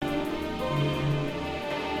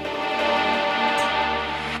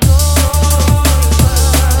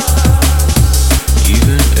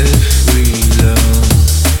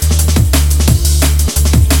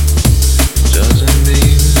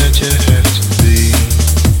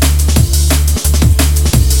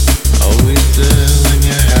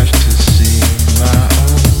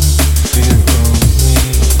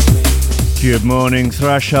Good morning,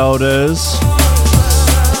 Thresholders.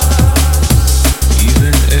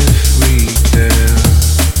 Even if we care,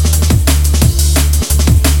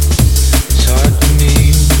 it's hard to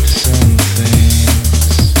mean some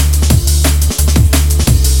things.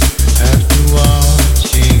 After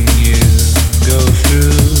watching you go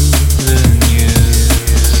through the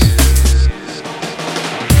news,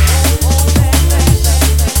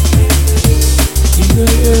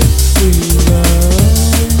 even if we love,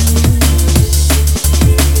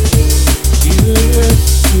 even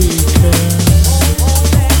if we care,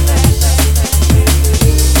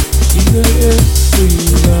 even if we love,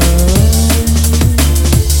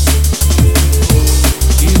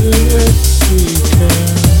 even if we care,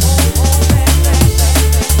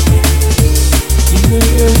 even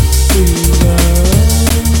if we love,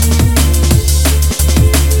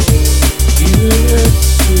 even if we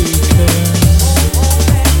care,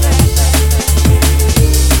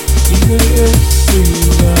 even if we love, even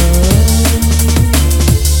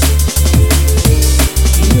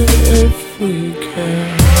if we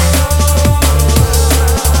care.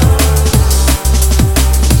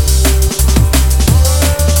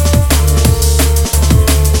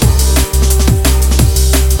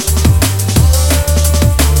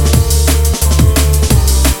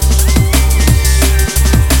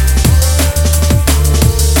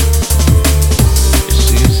 It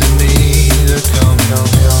seems to me they're coming,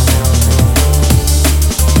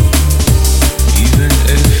 even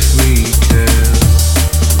if we care.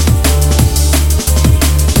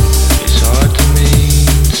 It's hard to mean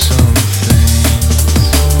some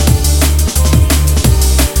things.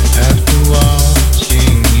 After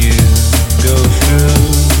watching you go through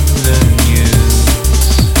the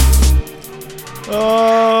news.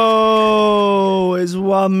 Oh, it's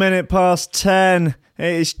 1 minute past 10. It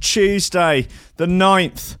is Tuesday, the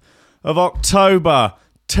 9th of October,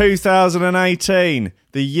 2018,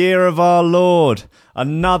 the year of our Lord.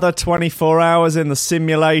 Another 24 hours in the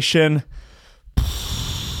simulation.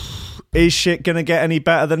 Is shit going to get any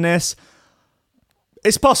better than this?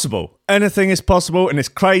 It's possible. Anything is possible in this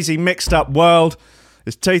crazy mixed up world.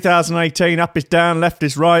 It's 2018, up is down, left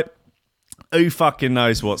is right. Who fucking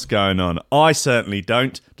knows what's going on? I certainly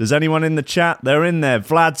don't. Does anyone in the chat? They're in there.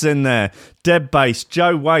 Vlad's in there. Deb Base,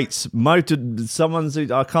 Joe Waits, someone's,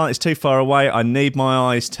 I can't, it's too far away. I need my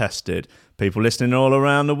eyes tested. People listening all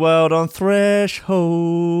around the world on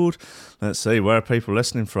Threshold. Let's see, where are people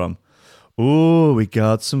listening from? Oh, we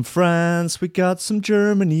got some France, we got some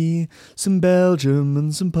Germany, some Belgium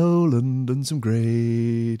and some Poland and some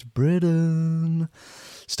Great Britain.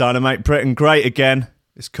 Starting to make Britain great again.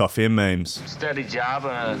 It's Coffee and Memes. Steady job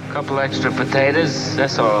and a couple extra potatoes.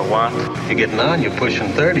 That's all I want. You're getting on, you're pushing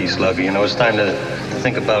 30, Slugger. You know, it's time to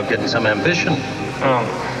think about getting some ambition.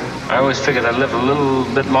 Oh, I always figured I'd live a little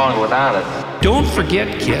bit longer without it. Don't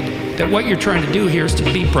forget, kid, that what you're trying to do here is to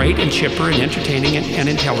be bright and chipper and entertaining and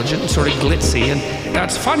intelligent and sort of glitzy, and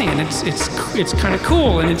that's funny, and it's kind of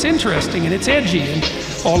cool, and it's interesting, and it's edgy, and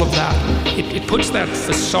all of that. It puts that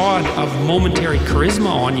facade of momentary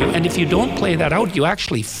charisma on you, and if you don't play that out, you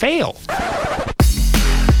actually fail.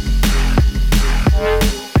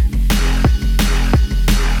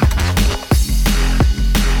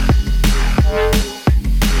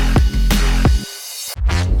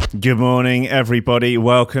 Good morning, everybody.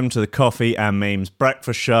 Welcome to the Coffee and Memes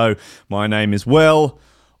Breakfast Show. My name is Will,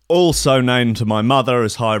 also known to my mother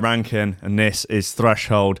as High Rankin, and this is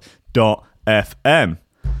Threshold.fm.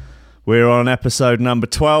 We're on episode number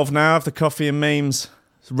 12 now of the Coffee and Memes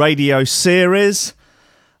radio series.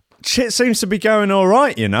 Shit seems to be going all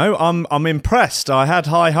right, you know. I'm impressed. I had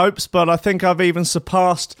high hopes, but I think I've even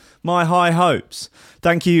surpassed my high hopes.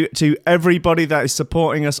 Thank you to everybody that is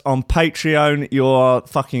supporting us on Patreon. You're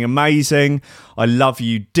fucking amazing. I love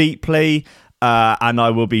you deeply. And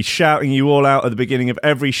I will be shouting you all out at the beginning of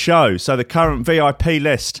every show. So the current VIP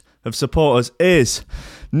list of supporters is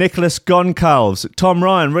Nicholas Goncalves, Tom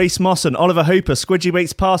Ryan, Reese Mosson, Oliver Hooper, Squidgy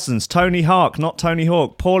Beats Parsons, Tony Hark, not Tony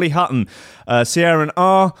Hawk, Paulie Hutton, Sierra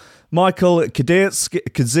R, Michael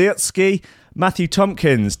Kazierski, Matthew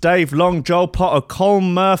Tompkins, Dave Long, Joel Potter,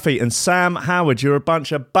 Colm Murphy, and Sam Howard. You're a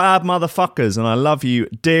bunch of bad motherfuckers, and I love you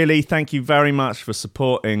dearly. Thank you very much for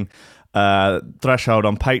supporting Threshold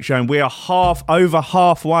on Patreon. We are over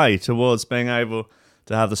halfway towards being able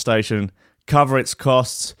to have the station cover its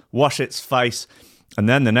costs, wash its face, and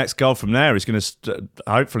then the next goal from there is going to,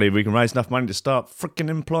 hopefully we can raise enough money to start freaking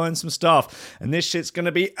employing some staff, and this shit's going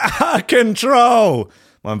to be out of control.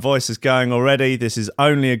 My voice is going already. This is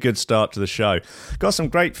only a good start to the show. Got some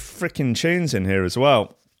great freaking tunes in here as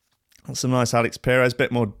well. Got some nice Alex Perez,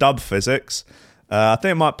 bit more dub physics. I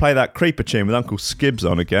think I might play that Creeper tune with Uncle Skibbs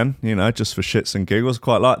on again, just for shits and giggles.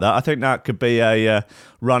 Quite like that. I think that could be a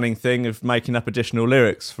running thing of making up additional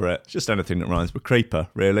lyrics for it. Just anything that rhymes with Creeper,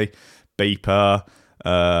 really. Beeper,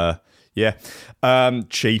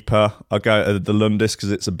 cheaper. I'll go to the Lundis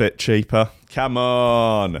because it's a bit cheaper. Come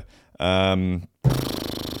on.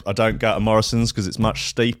 I don't go to Morrison's because it's much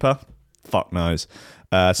steeper. Fuck knows.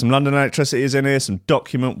 Some London Electricity is in here. Some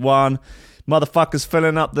Document One. Motherfuckers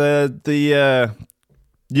filling up the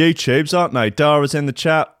YouTubes, aren't they? Dara's in the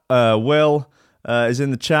chat. Will is in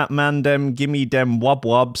the chat. Mandem, gimme dem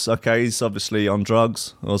wubs. Okay, he's obviously on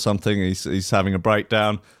drugs or something. He's having a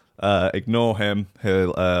breakdown. Ignore him.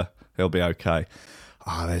 He'll be okay.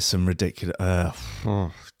 Oh, there's some ridiculous.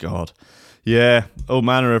 Oh God. Yeah, all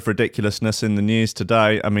manner of ridiculousness in the news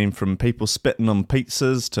today. I mean, from people spitting on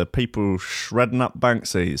pizzas to people shredding up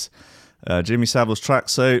Banksies. Jimmy Savile's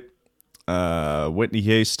tracksuit. Whitney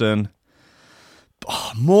Houston.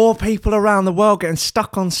 Oh, more people around the world getting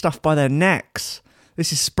stuck on stuff by their necks.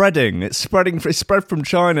 This is spreading. It's spread from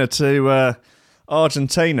China to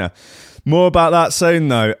Argentina. More about that soon,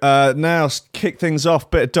 though. Now, kick things off.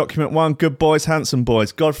 Bit of Document One. Good boys, handsome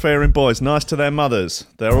boys, God-fearing boys, nice to their mothers.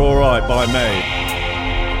 They're all right by me.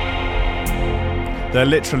 They're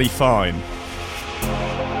literally fine.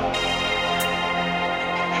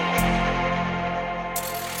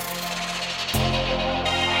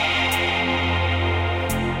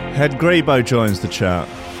 Head Grebo joins the chat.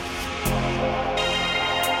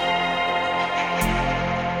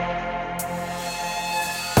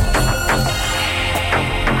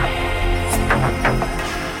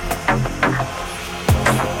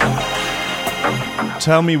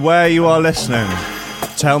 Tell me where you are listening.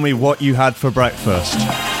 Tell me what you had for breakfast.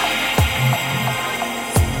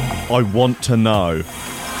 I want to know.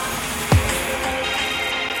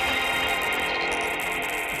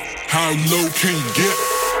 How low can you get?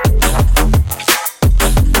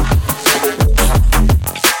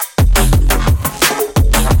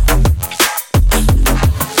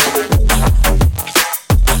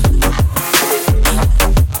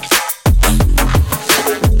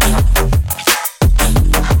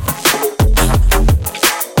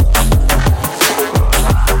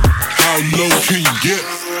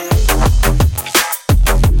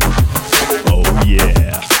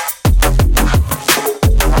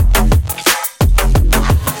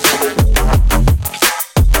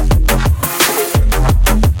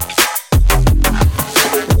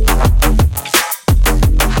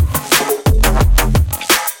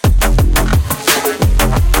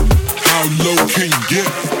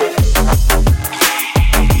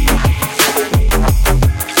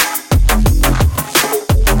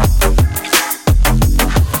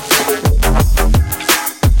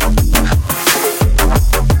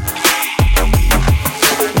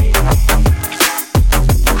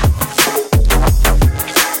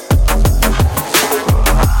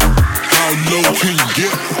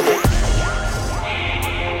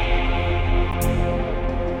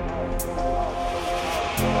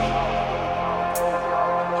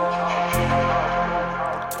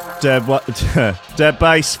 Dead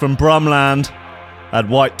Bass from Brumland had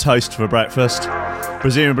white toast for breakfast,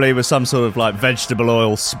 presumably with some sort of like vegetable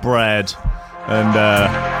oil spread and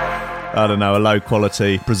I don't know, a low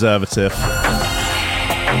quality preservative.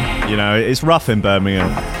 It's rough in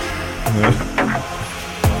Birmingham.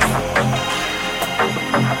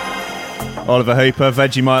 Oliver Hooper,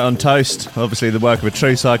 Vegemite on toast, obviously the work of a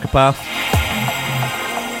true psychopath.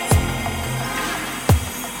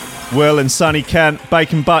 Will and Sunny Kent,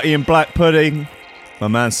 bacon butty and black pudding. My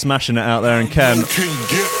man's smashing it out there in Kent.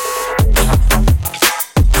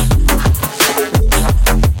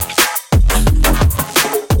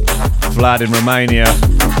 Vlad in Romania.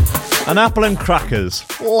 An apple and crackers.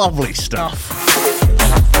 Lovely stuff.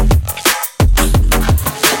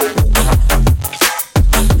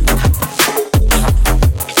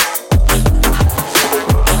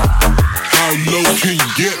 How low can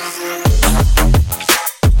you get?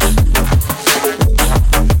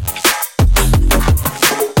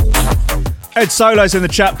 Ed Solo's in the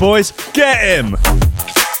chat, boys. Get him!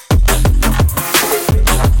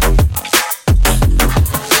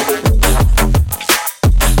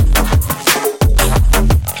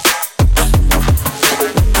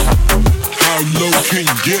 How low can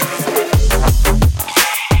you get?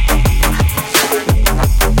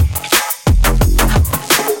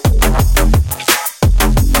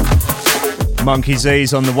 Monkey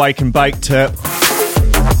Z's on the wake and bake tip.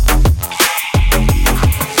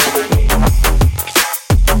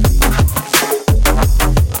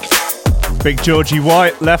 Big Georgie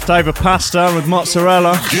White, leftover pasta with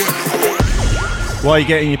mozzarella. Why are you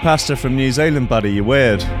getting your pasta from New Zealand, buddy? You're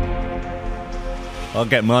weird. I'll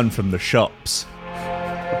get mine from the shops.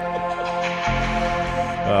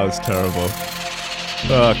 That was terrible.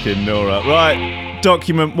 Fucking Nora. Right,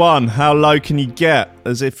 document 1. How low can you get?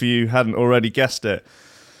 As if you hadn't already guessed it.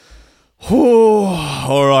 Whew.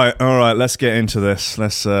 All right. Let's get into this.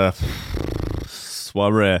 Let's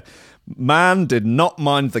soiree. Man did not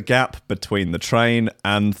mind the gap between the train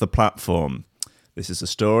and the platform. This is a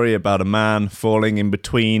story about a man falling in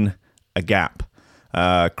between a gap.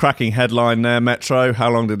 Cracking headline there, Metro. How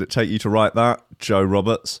long did it take you to write that? Joe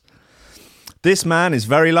Roberts. This man is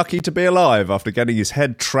very lucky to be alive after getting his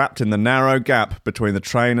head trapped in the narrow gap between the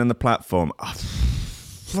train and the platform. Oh,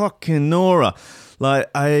 fucking Nora. Like,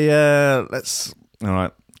 let's... All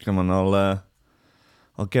right, come on,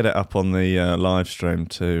 I'll get it up on the live stream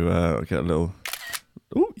to get a little...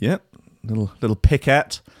 Ooh, yep, little pick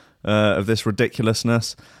at of this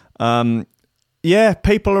ridiculousness. Yeah,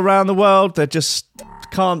 people around the world, they just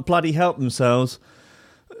can't bloody help themselves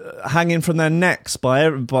hanging from their necks by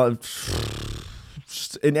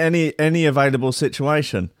in any available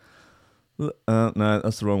situation. No,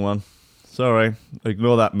 that's the wrong one. Sorry,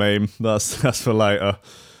 ignore that meme. That's for later.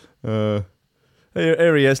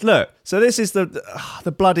 Here he is. Look, so this is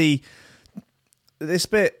the bloody this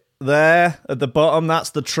bit there at the bottom.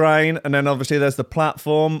 That's the train, and then obviously there's the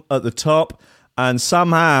platform at the top. And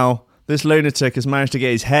somehow this lunatic has managed to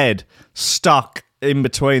get his head stuck in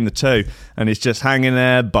between the two, and he's just hanging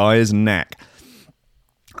there by his neck.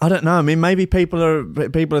 I don't know. I mean, maybe people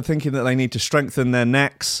are thinking that they need to strengthen their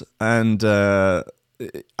necks, and I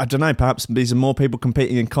don't know. Perhaps these are more people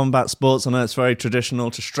competing in combat sports. I know it's very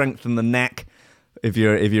traditional to strengthen the neck if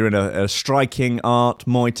you're in a striking art,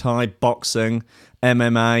 Muay Thai, boxing,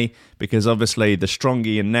 MMA, because obviously the stronger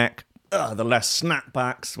your neck, the less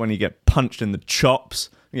snapbacks when you get punched in the chops,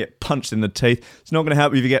 you get punched in the teeth. It's not going to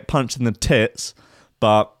help you if you get punched in the tits,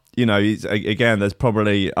 but you know, again, there's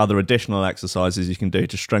probably other additional exercises you can do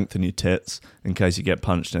to strengthen your tits in case you get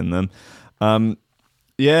punched in them.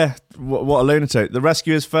 Yeah, what a lunatic. The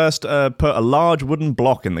rescuers first put a large wooden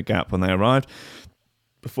block in the gap when they arrived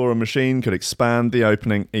before a machine could expand the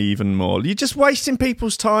opening even more. You're just wasting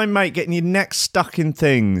people's time, mate, getting your neck stuck in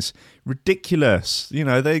things. Ridiculous. You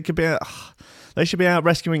know, they should be out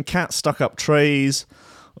rescuing cats stuck up trees,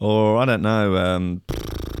 or I don't know,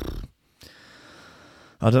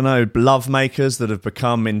 love makers that have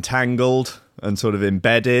become entangled and sort of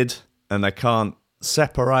embedded and they can't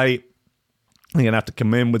separate. You're going to have to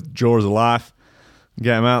come in with jaws of life and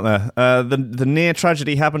get them out there. The near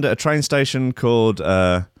tragedy happened at a train station called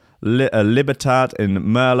Libertad in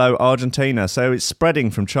Merlo, Argentina. So it's spreading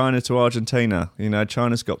from China to Argentina. You know,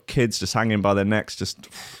 China's got kids just hanging by their necks. Just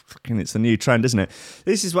fucking, it's the new trend, isn't it?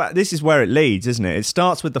 This is where it leads, isn't it? It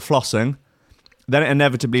starts with the flossing, then it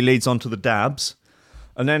inevitably leads on to the dabs,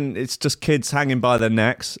 and then it's just kids hanging by their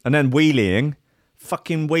necks, and then wheeling.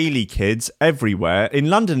 Fucking wheelie kids everywhere. In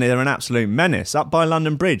London, they're an absolute menace. Up by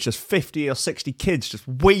London Bridge, just 50 or 60 kids just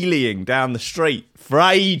wheeling down the street for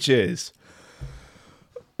ages.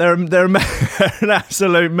 They're an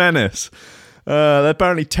absolute menace. They're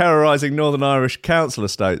apparently terrorising Northern Irish council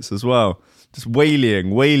estates as well. Just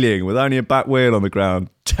wheeling with only a back wheel on the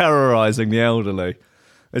ground, terrorising the elderly.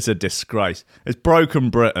 It's a disgrace. It's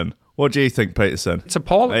broken Britain. What do you think, Peterson? It's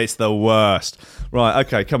appalling. It's the worst. Right,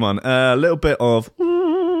 okay, come on. A little bit of...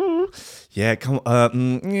 Yeah, come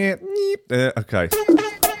on. Okay.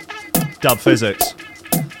 Dub Physics.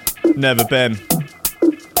 Never been.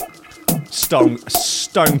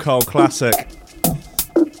 Stone Cold classic.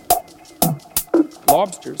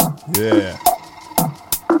 Lobsters. Yeah.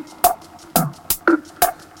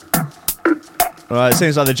 Right, it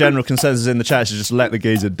seems like the general consensus in the chat is just let the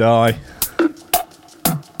geezer die.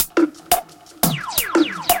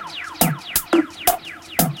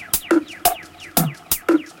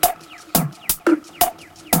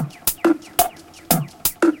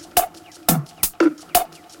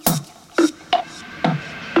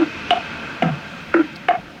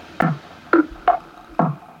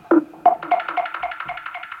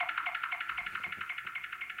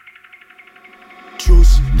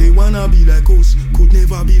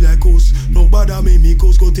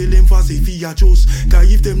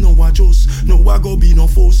 Cause if them no a just, no a go be no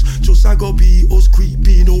force. Just a go be us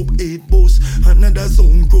creeping up 8 boss. Another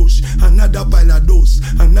sound crush, another pile of dust.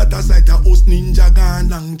 Another sight of us ninja gone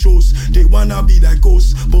long chose. They wanna be like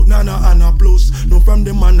us, but nana and a plus. No from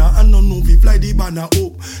the manna and no we fly the banner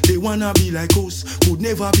up. They wanna be like us, could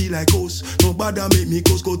never be like us. No bother make me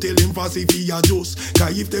cause go tell them fast if he a just.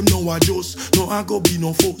 Cause if them no a just, no a go be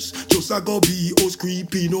no force. Just a go be us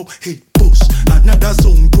creeping up 8 boss. another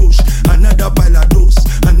sound crush, another pile of dust,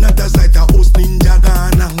 another sight of us ninja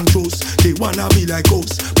gun and toast. They wanna be like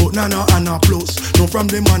us, but nana and a plus. No from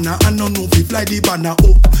them manna and no fi fly the banner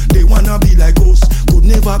up. They wanna be like us, could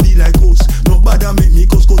never be like us. Nobody make me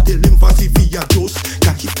cause go tell them Pacific just.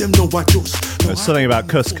 Can't keep them no watch us. There's something about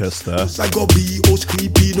couscous there. I go be us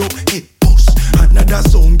creepy no head boss. Another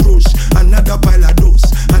sound crush, another pile of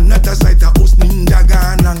dust, another sight of us ninja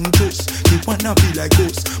gun and toast. They wanna be like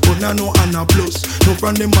us, but no and a plus. No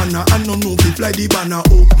from them manna and no fi fly the banner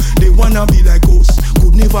up. They wanna be like us,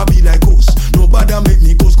 could never be like us. Nobody make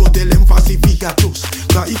me cause go tell them Pacific just.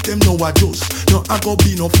 Cause if them no a just, no I go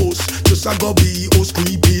be no force. Just I go be us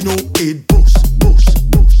creepy no head boss.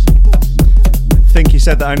 Think you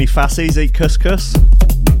said that only fassies eat couscous?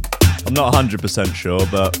 I'm not 100% sure,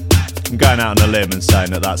 but I'm going out on a limb and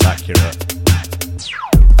saying that that's accurate.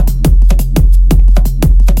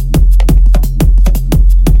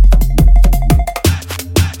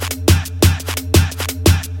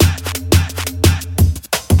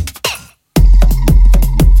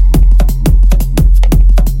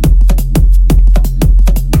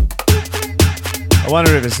 I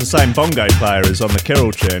wonder if it's the same bongo player as on the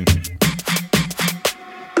Kirill tune.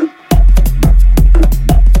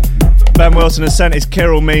 Ben Wilson has sent his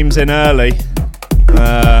Kirill memes in early,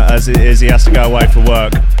 as he has to go away for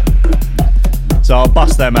work. So I'll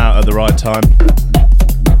bust them out at the right time.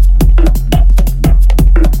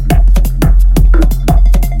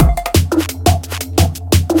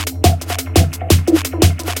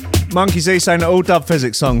 Monkey Z saying that all Dub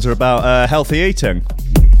Physics songs are about healthy eating.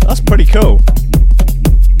 That's pretty cool.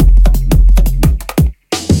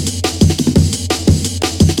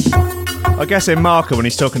 I guess in Marker, when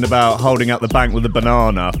he's talking about holding up the bank with a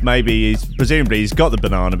banana, maybe presumably he's got the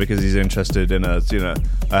banana because he's interested in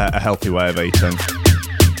a healthy way of eating.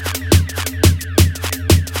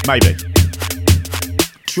 Maybe.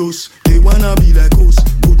 Just they wanna be like us,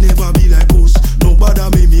 could never be like us. Nobody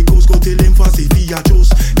make me cause go tell them Pacific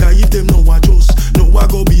just. Cause if them no a just, no I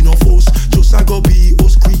go be no force. Just I go be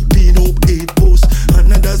us creeping up 8 boss.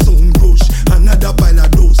 Another sound crush, another pile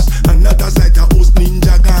of dust, another sight of us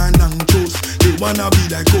ninja gun and toast. They wanna be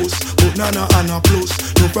like us, but nana and a plus.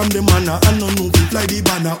 No from them manna and no fi fly the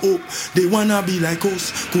banner up. They wanna be like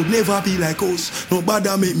us, could never be like us. Nobody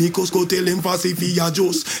make me cause go tell them Pacific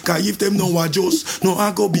just. Cause if them no a just, no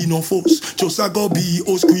I go be no force. Just I go be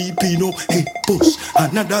us creeping up hey boss.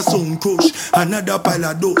 Another sound crush, another pile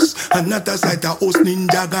of dust, another sight of us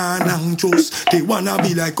ninja gun and toast. They wanna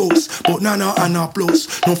be like us, but nana and a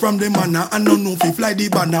plus. No from them manna and no fi fly the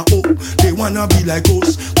banner up. They wanna be like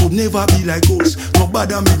us, could never be like us.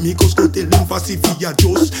 Nobody make me cause go tell them Pacific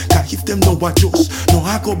just. Cause if them no a just, no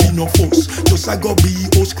I go be no force. Just I go be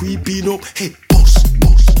us creeping up hey boss.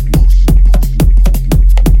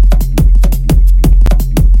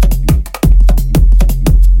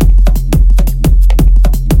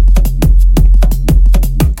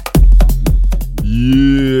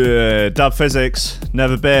 Yeah, Dub Physics,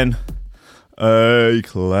 never been a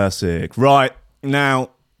classic. Right,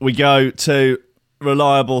 now we go to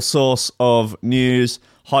reliable source of news,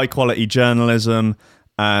 high quality journalism,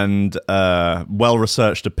 and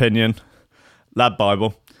well-researched opinion. Lad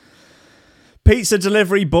Bible. Pizza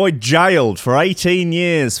delivery boy jailed for 18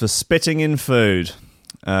 years for spitting in food.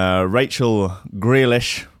 Rachel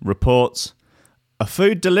Grealish reports. A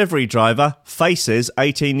food delivery driver faces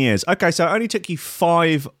 18 years. Okay, so it only took you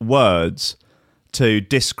 5 words to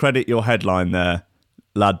discredit your headline there,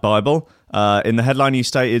 Lad Bible. In the headline you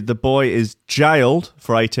stated the boy is jailed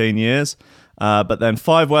for 18 years, but then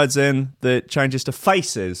 5 words in, that changes to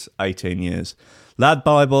faces 18 years. Lad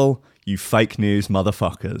Bible, you fake news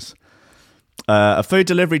motherfuckers. A food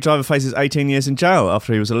delivery driver faces 18 years in jail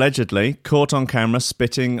after he was allegedly caught on camera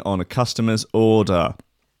spitting on a customer's order.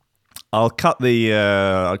 I'll cut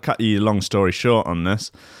you long story short on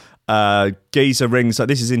this. Geezer rings up.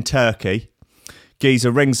 This is in Turkey.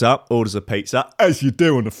 Geezer rings up, orders a pizza, as you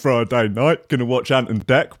do on a Friday night. Gonna watch Ant and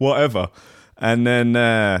Dec, whatever. And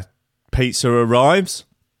then pizza arrives.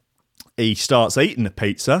 He starts eating the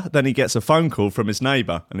pizza. Then he gets a phone call from his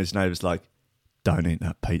neighbour, and his neighbour's like, "Don't eat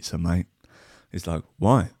that pizza, mate." He's like,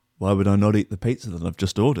 "Why? Why would I not eat the pizza that I've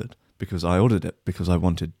just ordered? Because I ordered it because I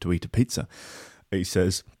wanted to eat a pizza." He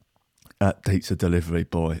says, "That pizza delivery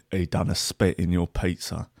boy, he done a spit in your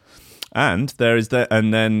pizza." And there is that,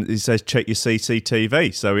 and then he says, "Check your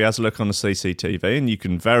CCTV." So he has a look on the CCTV, and you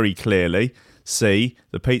can very clearly see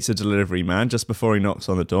the pizza delivery man just before he knocks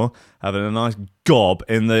on the door having a nice gob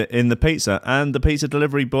in the pizza, and the pizza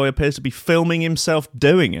delivery boy appears to be filming himself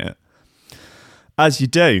doing it, as you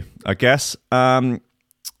do, I guess.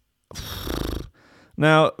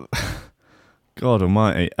 Now, God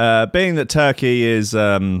almighty. Being that Turkey is,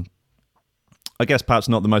 I guess, perhaps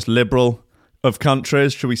not the most liberal of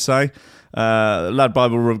countries, shall we say, Lad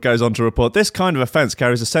Bible goes on to report this kind of offence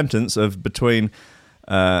carries a sentence of between.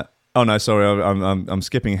 I'm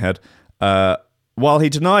skipping ahead. While he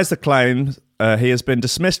denies the claim, he has been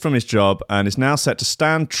dismissed from his job and is now set to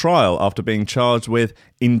stand trial after being charged with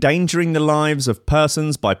endangering the lives of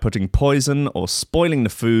persons by putting poison or spoiling the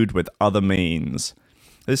food with other means.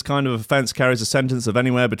 This kind of offence carries a sentence of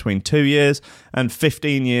anywhere between 2 years and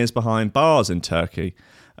 15 years behind bars in Turkey,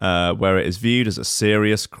 where it is viewed as a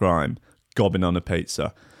serious crime. Gobbing on a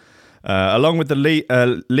pizza. Along with the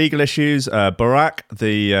legal issues, Barak,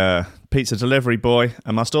 the pizza delivery boy,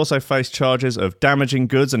 must also face charges of damaging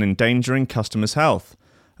goods and endangering customers' health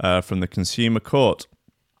from the Consumer Court,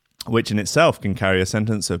 which in itself can carry a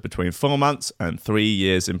sentence of between 4 months and 3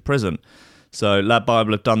 years in prison. So Lad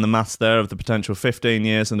Bible have done the maths there of the potential 15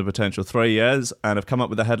 years and the potential 3 years and have come up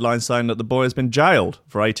with a headline saying that the boy has been jailed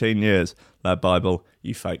for 18 years. Lad Bible,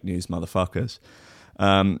 you fake news motherfuckers.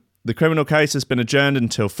 The criminal case has been adjourned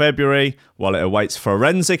until February while it awaits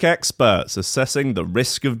forensic experts assessing the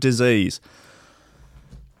risk of disease.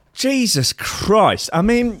 Jesus Christ. I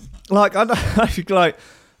mean, like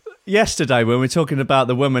yesterday when we were talking about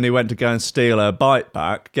the woman who went to go and steal her bike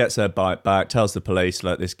back, gets her bike back, tells the police,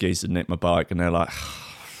 look, this geezer nicked my bike, and they're like,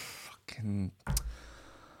 fucking...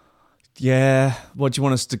 Yeah, what do you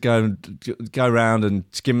want us to go around and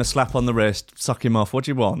give him a slap on the wrist, suck him off? What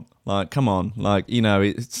do you want? Like, come on, like, you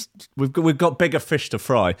know, we've got bigger fish to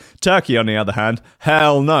fry. Turkey, on the other hand,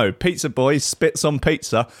 hell no. Pizza boy spits on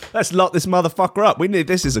pizza. Let's lock this motherfucker up. We need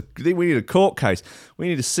a court case. We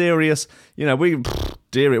need a serious, you know, we'll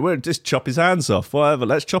just chop his hands off, whatever.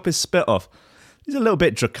 Let's chop his spit off. He's a little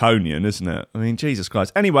bit draconian, isn't it? I mean, Jesus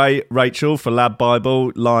Christ. Anyway, Rachel for Lad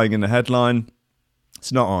Bible lying in the headline.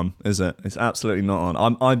 It's not on, is it? It's absolutely not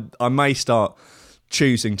on. I may start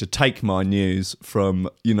choosing to take my news from,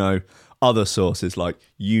 you know, other sources like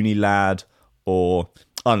Unilad or,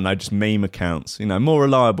 I don't know, just meme accounts. You know, more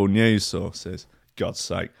reliable news sources. God's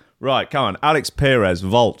sake. Right, come on. Alex Perez,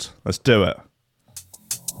 Vault. Let's do it.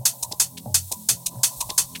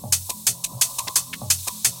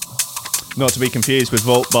 Not to be confused with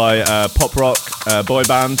Vault by pop rock boy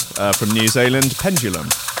band from New Zealand, Pendulum.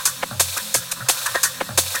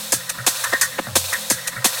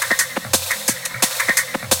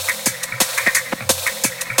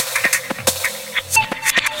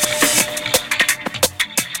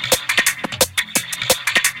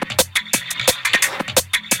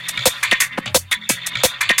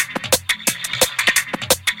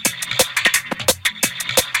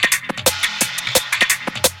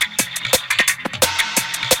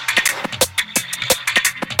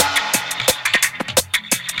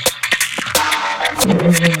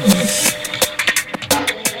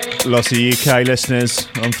 Lots of UK listeners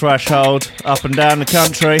on Threshold, up and down the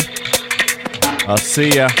country. I'll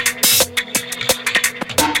see ya.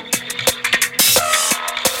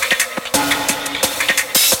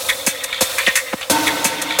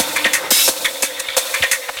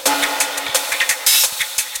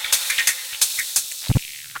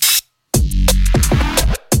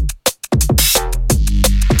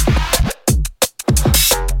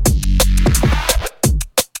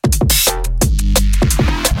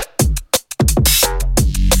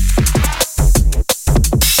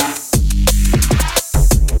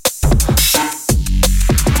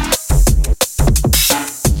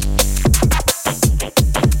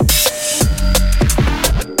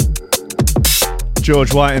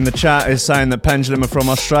 George White in the chat is saying that Pendulum are from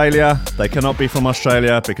Australia. They cannot be from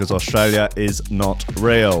Australia because Australia is not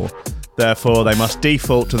real. Therefore, they must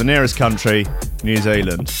default to the nearest country, New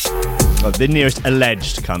Zealand. The nearest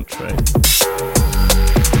alleged country.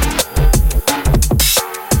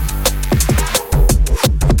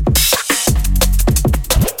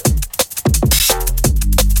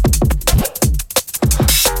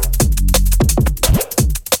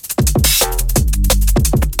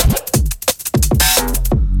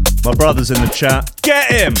 My brother's in the chat.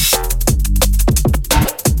 Get him!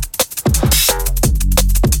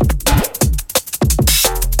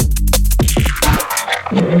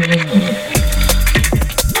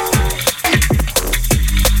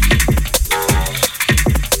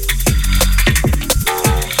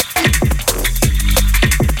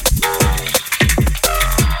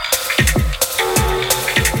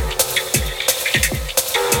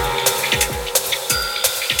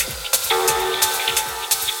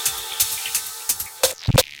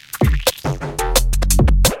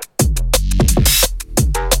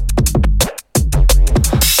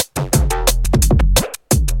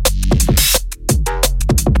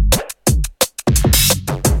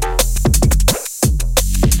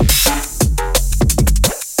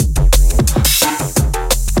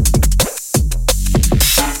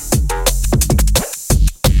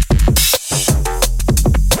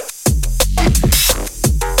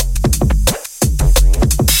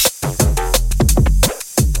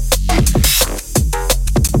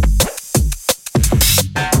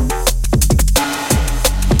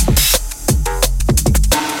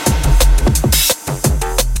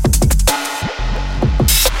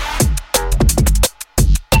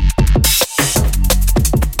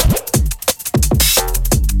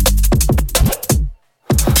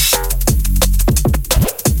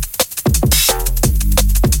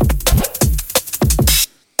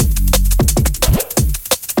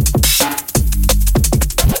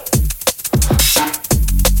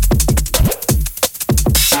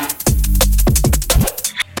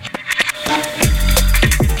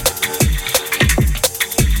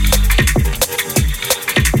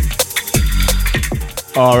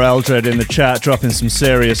 R. Eldred in the chat dropping some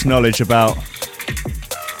serious knowledge about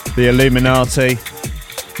the Illuminati,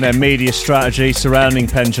 their media strategy surrounding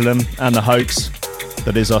Pendulum and the hoax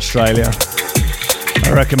that is Australia.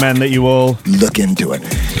 I recommend that you all Look into it.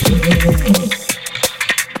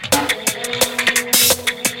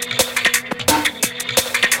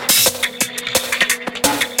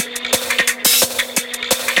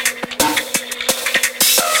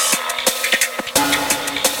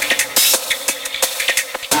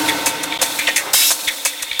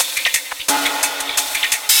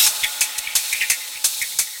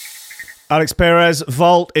 Alex Perez,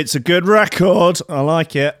 Vault, it's a good record. I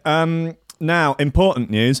like it. Now, important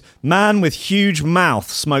news. Man with huge mouth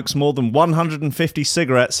smokes more than 150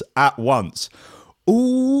 cigarettes at once.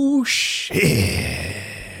 Ooh,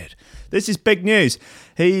 shit. This is big news.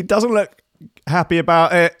 He doesn't look happy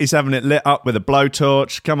about it. He's having it lit up with a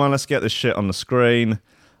blowtorch. Come on, let's get this shit on the screen.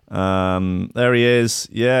 There he is.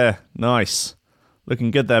 Yeah, nice. Looking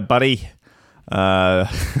good there, buddy. Oh,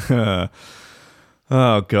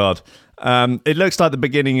 God. It looks like the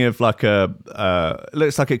beginning of like it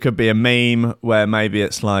looks like it could be a meme where maybe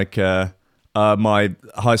it's like my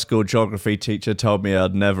high school geography teacher told me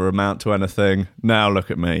I'd never amount to anything. Now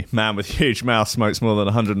look at me. Man with huge mouth smokes more than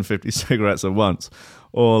 150 cigarettes at once.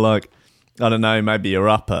 Or like, I don't know, maybe you're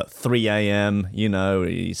up at 3 a.m., you know,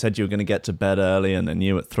 you said you were going to get to bed early and then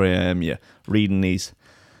you at 3 a.m. you're reading these,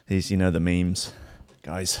 you know, the memes.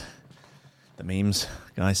 Guys. The memes,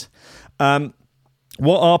 guys.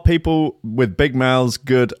 What are people with big mouths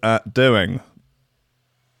good at doing?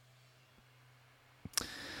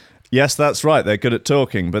 Yes, that's right. They're good at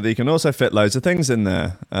talking, but you can also fit loads of things in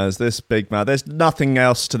there as this big mouth. There's nothing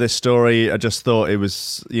else to this story. I just thought it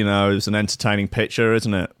was, you know, it was an entertaining picture,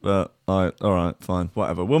 isn't it? But, all right, fine,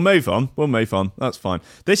 whatever. We'll move on. That's fine.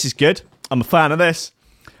 This is good. I'm a fan of this.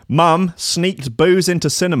 Mum sneaked booze into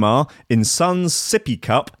cinema in son's sippy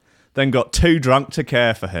cup, then got too drunk to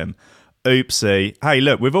care for him. Oopsie. Hey,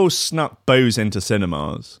 look, we've all snuck booze into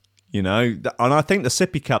cinemas, you know, and I think the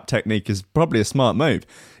sippy cup technique is probably a smart move.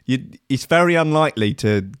 It's very unlikely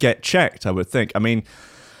to get checked, I would think. I mean,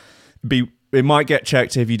 it might get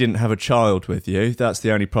checked if you didn't have a child with you. That's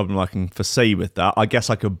the only problem I can foresee with that. I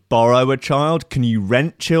guess I could borrow a child. Can you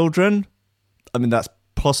rent children? I mean, that's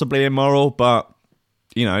possibly immoral, but,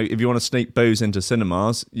 you know, if you want to sneak booze into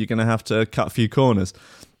cinemas, you're going to have to cut a few corners.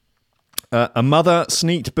 A mother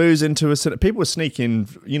sneaked booze into a cinema. People were sneaking,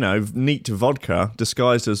 you know, neat vodka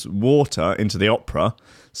disguised as water into the opera.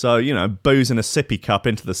 So, you know, booze in a sippy cup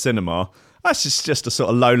into the cinema. That's just a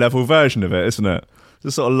sort of low-level version of it, isn't it? It's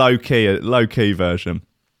a sort of low-key version.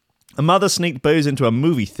 A mother sneaked booze into a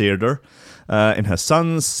movie theatre in her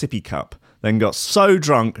son's sippy cup, then got so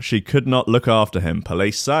drunk she could not look after him,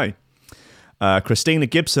 police say. Christina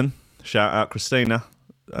Gibson, shout out Christina.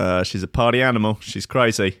 She's a party animal. She's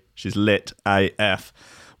crazy. She's lit AF.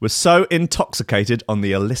 Was so intoxicated on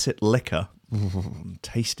the illicit liquor.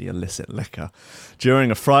 Tasty illicit liquor.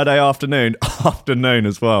 During a Friday afternoon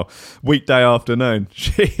as well. Weekday afternoon.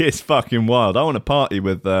 She is fucking wild. I want to party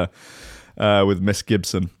with Miss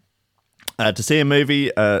Gibson. To see a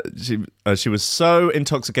movie, she was so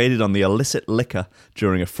intoxicated on the illicit liquor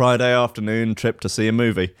during a Friday afternoon trip to see a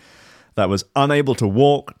movie that was unable to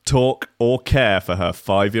walk, talk, or care for her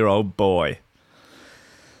 5-year-old boy.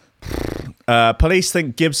 Police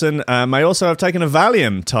think Gibson may also have taken a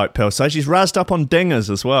Valium-type pill, so she's razzed up on dingers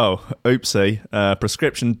as well. Oopsie.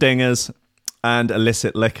 Prescription dingers and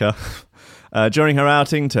illicit liquor. During her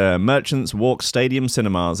outing to Merchants Walk Stadium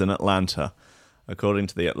Cinemas in Atlanta, according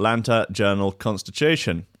to the Atlanta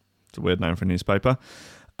Journal-Constitution. It's a weird name for a newspaper.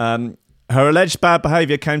 Her alleged bad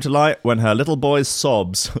behaviour came to light when her little boy's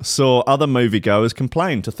sobs saw other moviegoers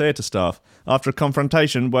complain to theatre staff. After a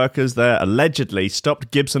confrontation, workers there allegedly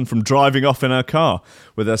stopped Gibson from driving off in her car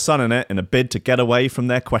with her son in it in a bid to get away from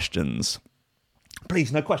their questions.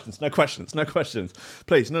 Please, no questions.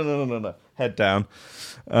 Please, no. Head down.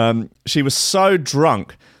 She was so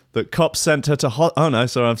drunk that cops sent her to... Oh, no,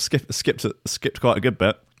 sorry, I've skipped quite a good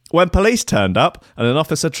bit. When police turned up and an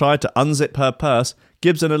officer tried to unzip her purse,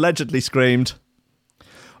 Gibson allegedly screamed,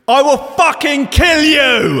 "I will fucking kill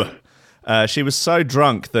you!" She was so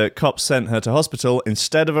drunk that cops sent her to hospital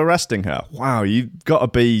instead of arresting her. Wow, you've got to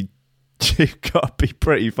be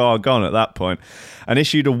pretty far gone at that point. And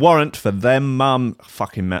issued a warrant for them mum,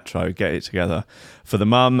 fucking Metro, get it together, for the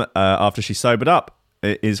mum after she sobered up,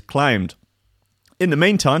 it is claimed. In the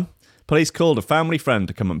meantime, police called a family friend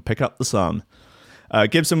to come and pick up the son.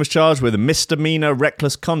 Gibson was charged with a misdemeanor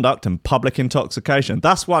reckless conduct and public intoxication.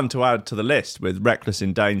 That's one to add to the list, with reckless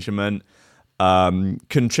endangerment,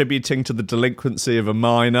 contributing to the delinquency of a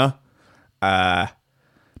minor,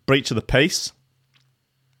 breach of the peace.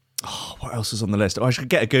 Oh, what else is on the list? I should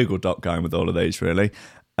get a Google Doc going with all of these, really.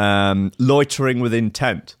 Loitering with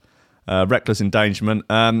intent, reckless endangerment.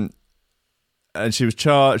 And she was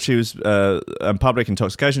charged. She was public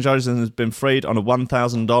intoxication charges and has been freed on a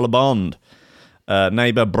 $1,000 bond.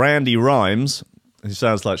 Neighbour Brandy Rhymes, who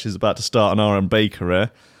sounds like she's about to start an R&B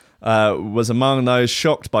career, was among those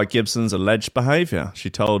shocked by Gibson's alleged behaviour. She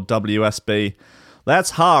told WSB,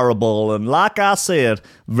 "That's horrible, and like I said,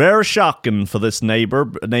 very shocking for this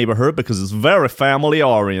neighbourhood because it's very family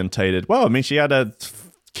orientated." Well, I mean, she had a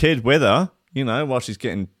kid with her, you know, while she's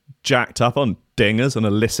getting jacked up on dingers and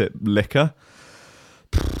illicit liquor.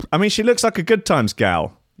 I mean, she looks like a good times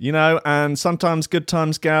gal, you know, and sometimes good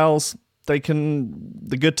times gals, the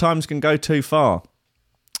good times can go too far.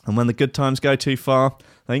 And when the good times go too far,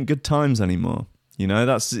 they ain't good times anymore. You know,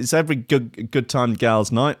 it's every good time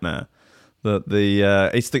gal's nightmare. That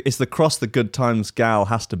it's the cross the good times gal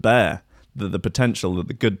has to bear. The potential that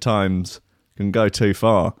the good times can go too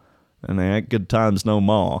far, and they ain't good times no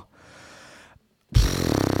more.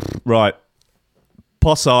 Right,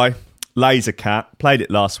 Posse, Laser Cat, played it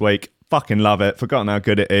last week. Fucking love it. Forgotten how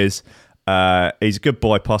good it is. He's a good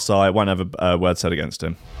boy, Posse. Won't have a word said against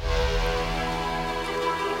him.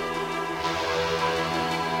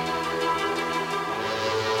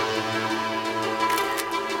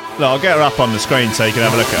 Look, I'll get her up on the screen so you can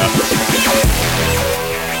have a look at her.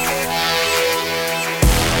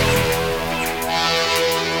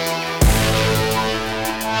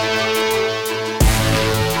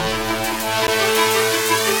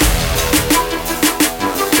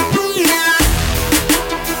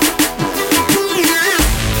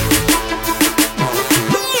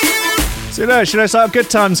 See, look, she looks like a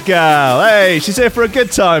good times gal. Hey, she's here for a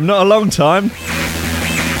good time, not a long time.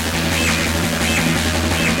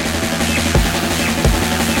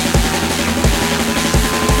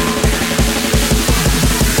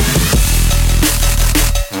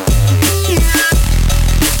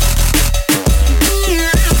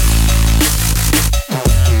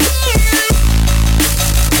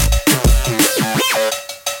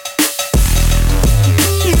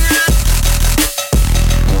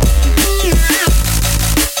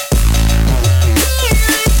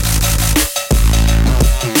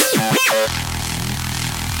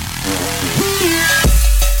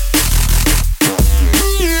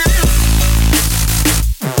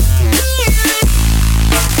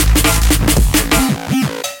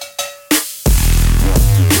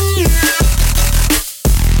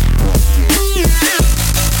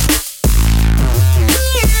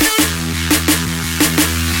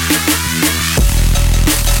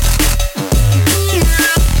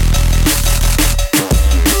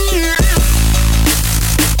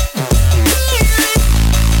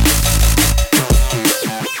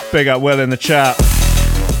 Big up Will in the chat.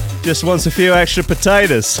 Just wants a few extra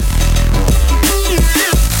potatoes.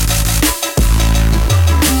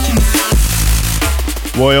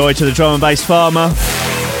 Oi oi to the drum and bass farmer.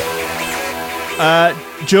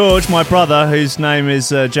 George, my brother, whose name is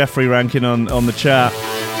Jeffrey Rankin on the chat,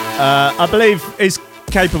 I believe is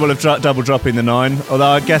capable of double dropping the 9, although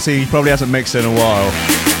I guess he probably hasn't mixed in a while.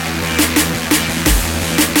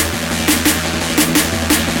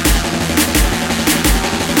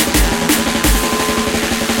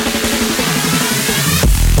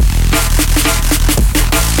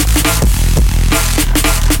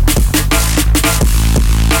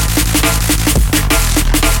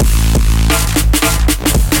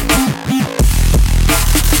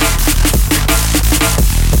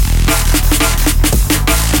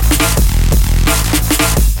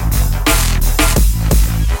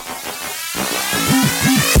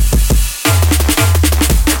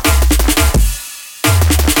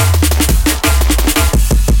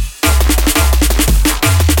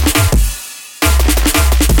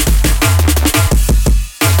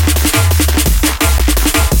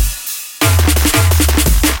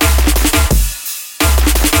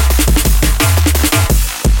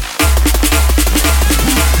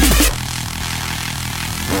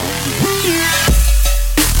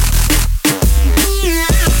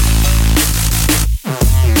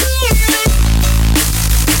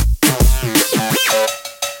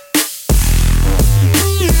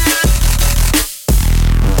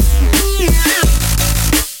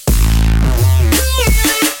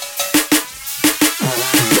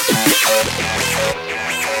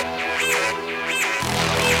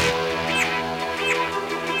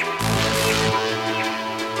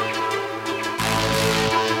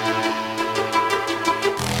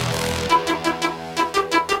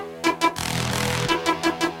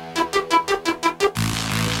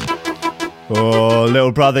 Oh,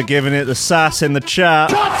 little brother giving it the sass in the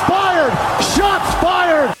chat.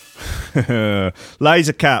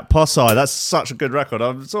 Laser Cat, Posse. That's such a good record.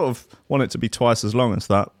 I sort of want it to be twice as long as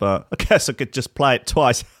that, but I guess I could just play it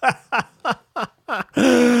twice.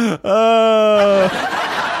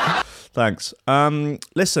 Thanks.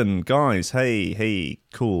 Listen, guys. Hey,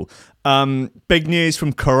 cool. Big news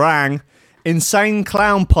from Kerrang! Insane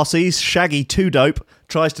Clown Posse's Shaggy 2 Dope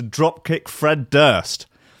tries to dropkick Fred Durst.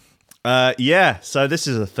 Yeah, so this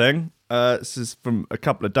is a thing. This is from a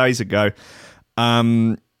couple of days ago.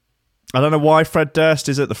 I don't know why Fred Durst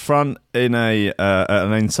is at the front in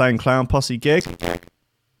an Insane Clown Posse gig.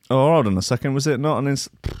 Oh, hold on a second. Was it not an...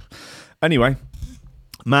 Anyway...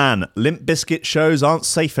 Man, Limp Bizkit shows aren't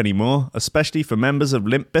safe anymore, especially for members of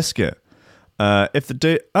Limp Bizkit. If the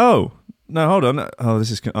dude... Oh, no, hold on. Oh,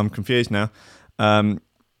 I'm confused now.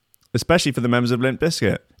 Especially for the members of Limp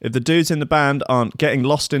Bizkit. If the dudes in the band aren't getting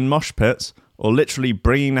lost in mosh pits or literally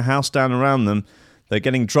bringing the house down around them, they're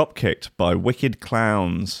getting drop-kicked by wicked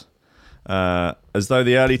clowns. As though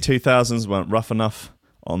the early 2000s weren't rough enough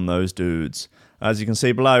on those dudes. As you can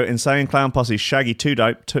see below, Insane Clown Posse's Shaggy 2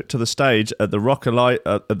 Dope took to the stage at the Rock Allegiance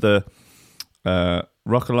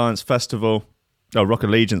Festival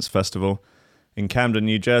in Camden,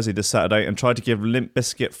 New Jersey this Saturday and tried to give Limp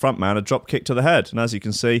Bizkit frontman a drop kick to the head. And as you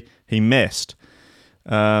can see, he missed.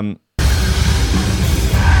 Oh,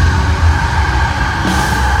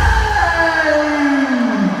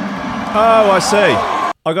 I see.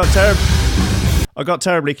 I got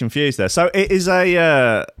terribly confused there. So it is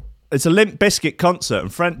it's a Limp Bizkit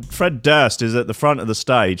concert, and Fred Durst is at the front of the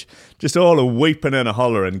stage, just all a whooping and a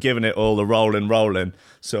hollering, giving it all the rolling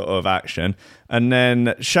sort of action. And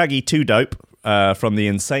then Shaggy 2 Dope from the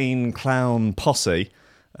Insane Clown Posse,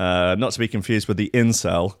 not to be confused with the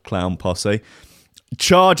Incel Clown Posse,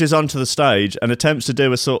 charges onto the stage and attempts to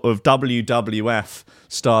do a sort of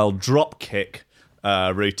WWF-style drop kick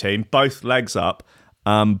routine, both legs up,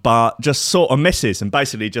 but just sort of misses and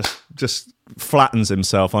basically just flattens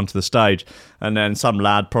himself onto the stage, and then some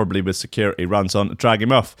lad, probably with security, runs on to drag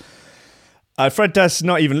him off. Fred Durst is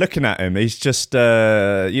not even looking at him. He's just,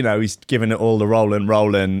 he's giving it all the rolling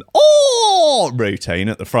routine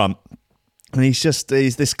at the front. And he's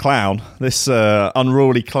this clown, this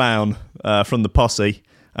unruly clown from the posse,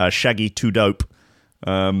 Shaggy 2 Dope.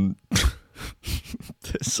 It's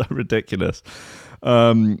so ridiculous.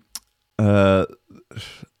 The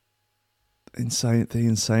insane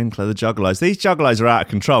clown, the juggalos. These juggalos are out of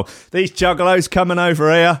control. These juggalos coming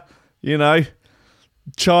over here,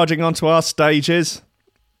 charging onto our stages,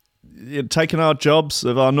 taking our jobs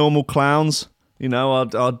of our normal clowns,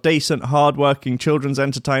 our decent, hard-working children's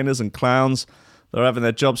entertainers and clowns. They're having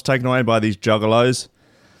their jobs taken away by these juggalos.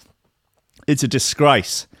 It's a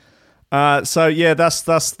disgrace. So yeah, that's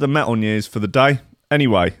the metal news for the day.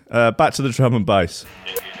 Anyway, back to the drum and bass.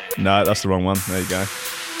 No, that's the wrong one. There you go.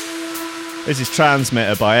 This is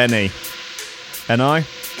Transmitter by N.I.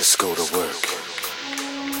 Let's go to work.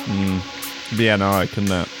 Be N.I.,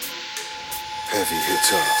 couldn't it? Heavy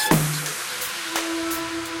hitter.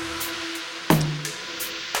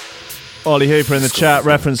 Ollie Hooper in the chat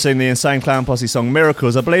referencing the Insane Clown Posse song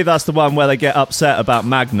Miracles. I believe that's the one where they get upset about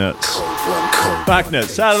magnets.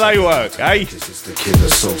 Magnets, how do they work, eh?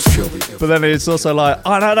 But then it's also like,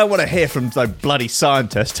 I don't want to hear from those bloody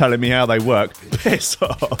scientists telling me how they work. Piss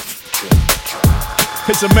off.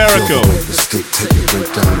 It's a miracle. The stick, take it,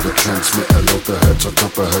 break down the transmitter, load the hertz on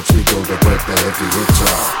top of hertz, we go to break the heavy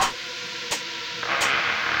hitter.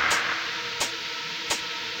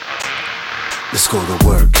 Let's go to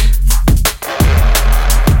work.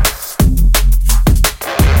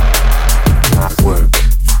 Work.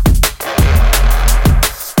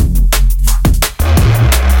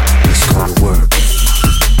 Let's go to work.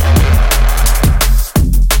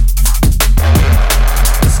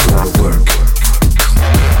 Let's go to work.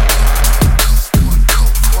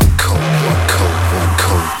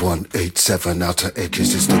 187 outer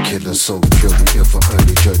edges is the killer soul fury of an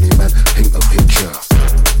early journeyman. Paint a picture.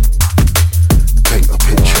 Paint a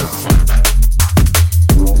picture.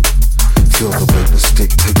 Feel the weight, the stick,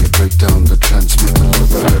 take it, break down the transmitter. Load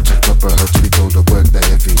the hertz, on top of hertz, we go to work, the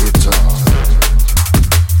heavy hitter.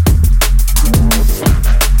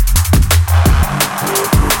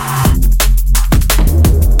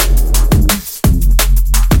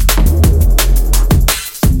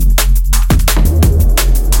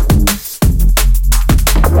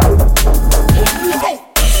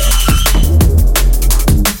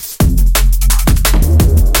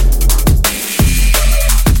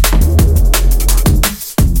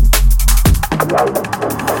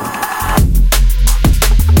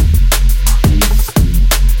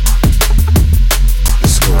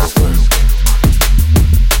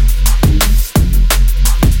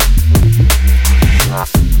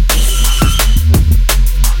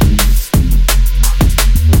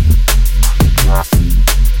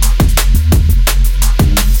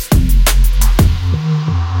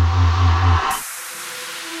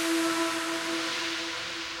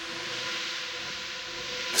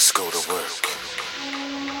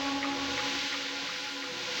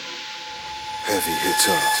 heavy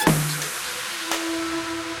hitter.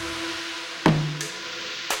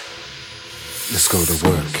 Let's go to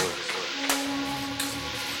work.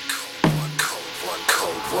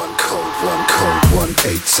 One code,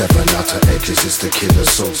 187 outer edges is the killer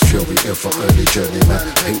soul's fury of an early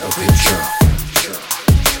journeyman. Paint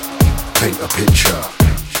a picture.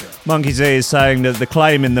 Monkey Z is saying that the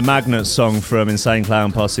claim in the Magnets song from Insane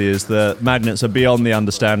Clown Posse is that magnets are beyond the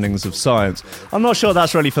understandings of science. I'm not sure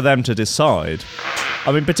that's really for them to decide.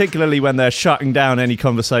 I mean, particularly when they're shutting down any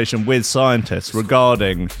conversation with scientists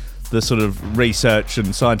regarding the sort of research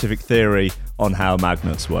and scientific theory on how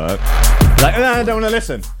magnets work. Like, no, I don't want to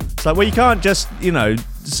listen. It's like, well, you can't just,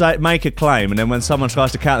 make a claim, and then when someone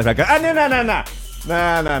tries to counter, they go, no.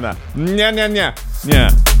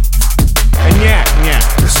 Yeah.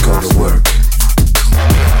 Let's go to work.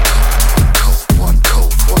 One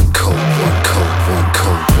code,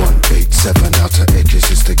 187 outer edges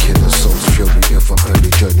is the killer soul's fury of an early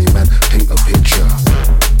journeyman. Paint a picture.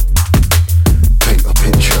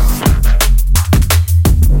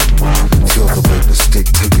 Feel the weight, the stick,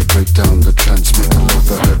 take it, break down the transmitter.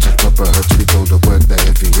 Lower hertz to upper hertz, we go to work, the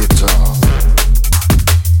heavy hitter.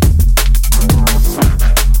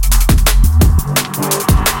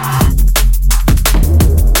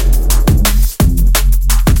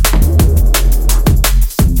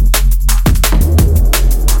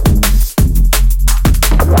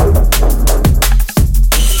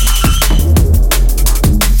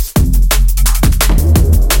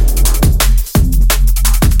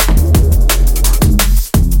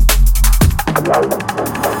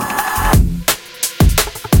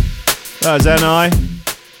 That was NI,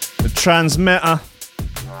 the transmitter.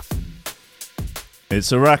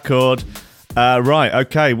 It's a record. Right,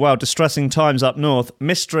 okay, well, distressing times up north.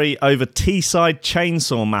 Mystery over Teesside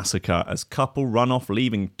chainsaw massacre as couple run off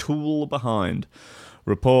leaving tool behind.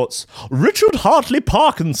 Reports Richard Hartley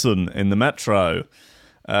Parkinson in the Metro.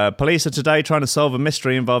 Police are today trying to solve a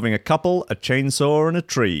mystery involving a couple, a chainsaw and a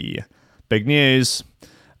tree. Big news.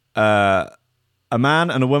 A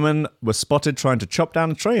man and a woman were spotted trying to chop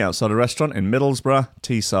down a tree outside a restaurant in Middlesbrough,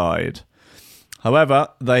 Teesside. However,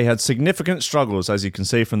 they had significant struggles, as you can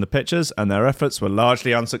see from the pictures, and their efforts were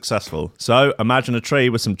largely unsuccessful. So, imagine a tree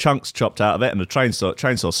with some chunks chopped out of it and a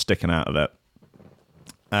chainsaw sticking out of it.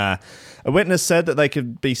 A witness said that they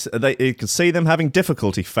could see them having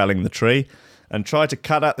difficulty felling the tree and tried to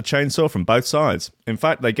cut out the chainsaw from both sides. In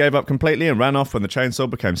fact, they gave up completely and ran off when the chainsaw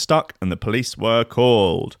became stuck and the police were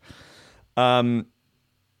called. Have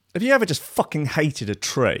you ever just fucking hated a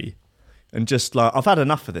tree and just like, I've had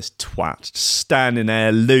enough of this twat, just standing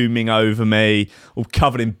there looming over me, all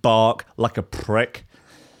covered in bark like a prick,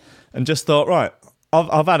 and just thought, right,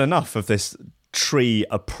 I've had enough of this tree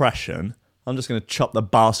oppression. I'm just going to chop the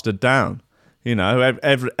bastard down.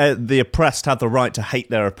 The oppressed have the right to hate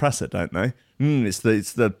their oppressor, don't they? It's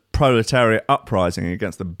the proletariat uprising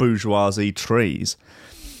against the bourgeoisie trees.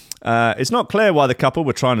 It's not clear why the couple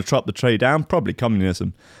were trying to chop the tree down, probably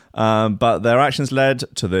communism, but their actions led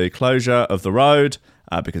to the closure of the road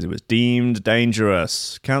because it was deemed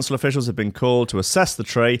dangerous. Council officials have been called to assess the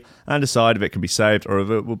tree and decide if it can be saved or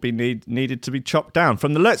if it will be needed to be chopped down.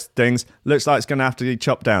 From the looks of things, looks like it's going to have to be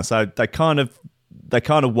chopped down. So they kind of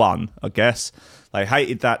won, I guess. They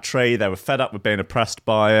hated that tree. They were fed up with being oppressed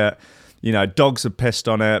by it. Dogs are pissed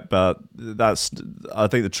on it, but I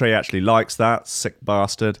think the tree actually likes that, sick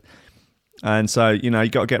bastard. And so, you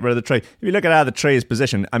got to get rid of the tree. If you look at how the tree is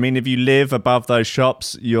positioned, I mean, if you live above those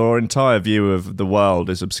shops, your entire view of the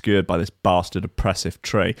world is obscured by this bastard oppressive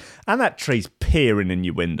tree. And that tree's peering in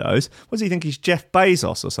your windows. What does he think, he's Jeff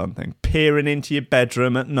Bezos or something? Peering into your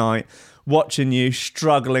bedroom at night, watching you,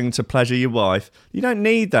 struggling to pleasure your wife. You don't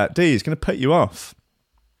need that, do you? It's going to put you off.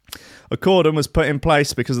 A cordon was put in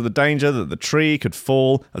place because of the danger that the tree could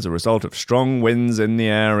fall as a result of strong winds in the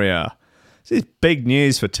area. This is big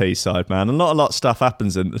news for Teesside, man. Not a lot of stuff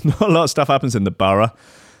happens in the borough,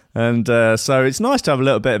 and so it's nice to have a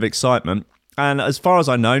little bit of excitement. And as far as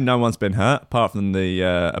I know, no one's been hurt apart from the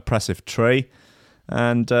oppressive tree.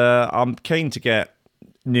 And I'm keen to get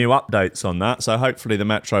new updates on that. So hopefully the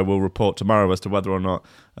Metro will report tomorrow as to whether or not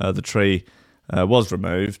the tree was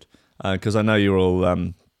removed, because I know you're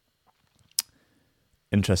all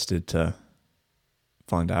interested to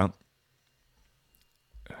find out.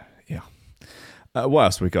 Yeah. What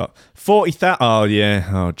else we got? 40,000. Oh, yeah.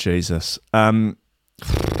 Oh, Jesus. So I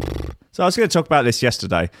was going to talk about this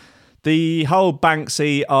yesterday. The whole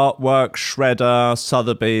Banksy artwork shredder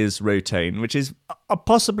Sotheby's routine, which is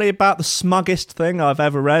possibly about the smuggest thing I've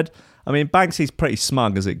ever read. I mean, Banksy's pretty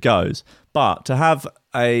smug as it goes, but to have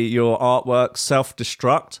your artwork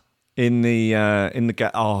self-destruct in the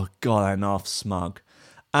oh god, they're half smug.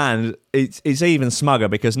 And it's even smugger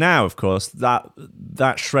because now, of course,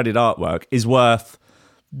 that shredded artwork is worth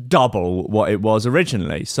double what it was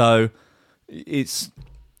originally. So it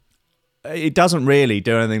doesn't really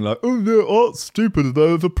do anything like, oh, their art's stupid and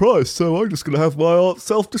they're overpriced, so I'm just going to have my art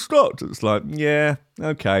self-destruct. It's like, yeah,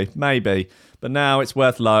 okay, maybe. But now it's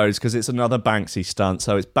worth loads because it's another Banksy stunt.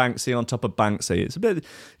 So it's Banksy on top of Banksy. It's a bit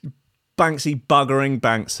Banksy buggering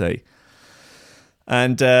Banksy.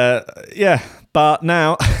 And yeah, but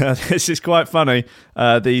now, this is quite funny,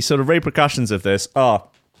 the sort of repercussions of this are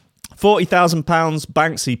 £40,000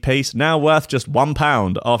 Banksy piece now worth just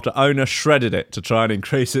 £1 after owner shredded it to try and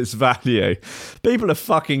increase its value. People are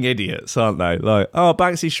fucking idiots, aren't they? Like, oh,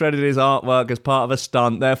 Banksy shredded his artwork as part of a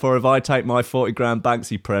stunt, therefore if I take my 40 grand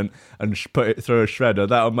Banksy print and put it through a shredder,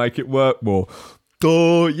 that'll make it work more.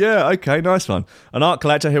 Oh, yeah, okay, nice one. An art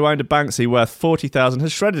collector who owned a Banksy worth $40,000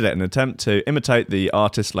 has shredded it in an attempt to imitate the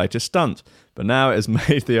artist's latest stunt, but now it has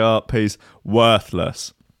made the art piece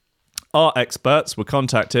worthless. Art experts were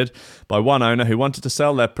contacted by one owner who wanted to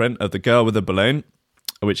sell their print of The Girl with the Balloon,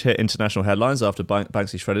 which hit international headlines after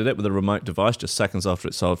Banksy shredded it with a remote device just seconds after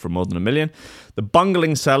it sold for more than $1 million. The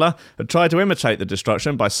bungling seller had tried to imitate the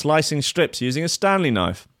destruction by slicing strips using a Stanley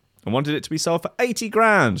knife and wanted it to be sold for 80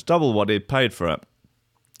 grand, double what he had paid for it.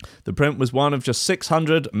 The print was one of just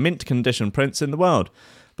 600 mint condition prints in the world,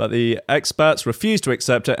 but the experts refused to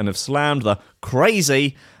accept it and have slammed the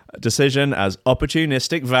crazy decision as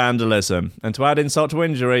opportunistic vandalism. And to add insult to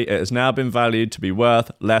injury, it has now been valued to be worth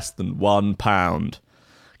less than £1.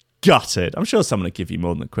 Gutted. I'm sure someone would give you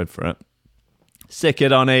more than £1 for it. Stick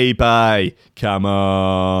it on eBay. Come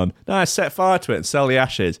on. No, set fire to it and sell the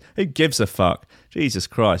ashes. Who gives a fuck? Jesus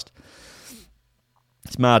Christ.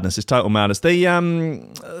 It's madness. It's total madness. People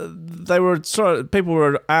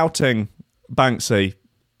were outing Banksy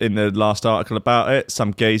in the last article about it.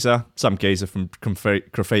 Some geezer from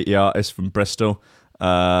graffiti artist from Bristol.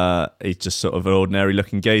 He's just sort of an ordinary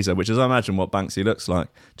looking geezer, which is, I imagine, what Banksy looks like.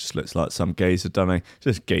 Just looks like some geezer, doesn't he?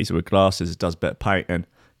 Just a geezer with glasses. Does a bit of painting.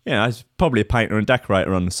 You know, he's probably a painter and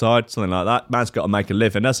decorator on the side, something like that. Man's got to make a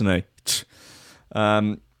living, hasn't he?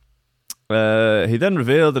 He then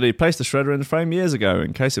revealed that he placed the shredder in the frame years ago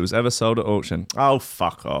in case it was ever sold at auction. Oh,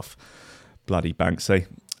 fuck off. Bloody Banksy.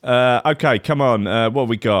 Okay, come on. What have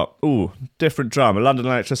we got? Ooh, different drama. London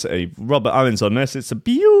Electricity. Robert Owens on this. It's a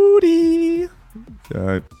beauty.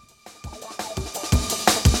 Okay.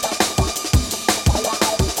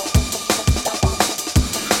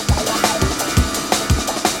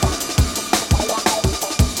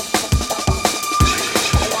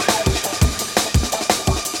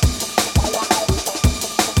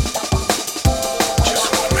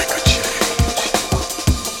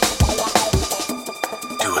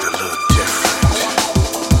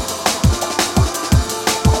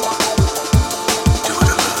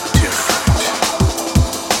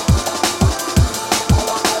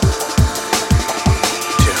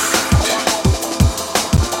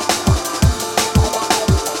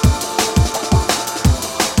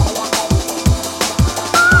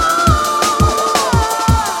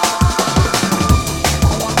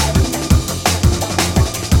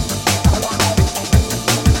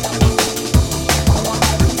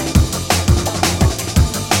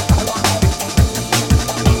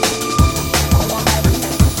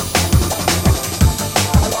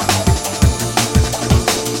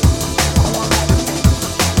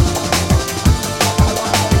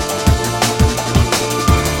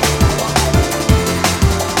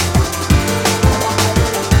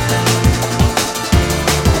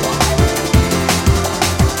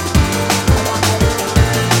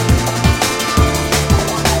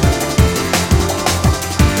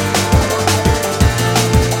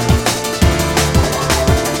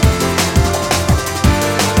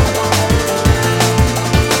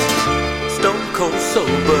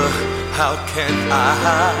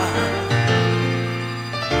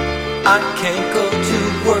 I can't go to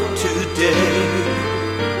work today.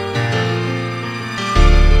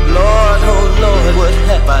 Lord, oh Lord, what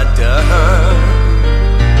have I done?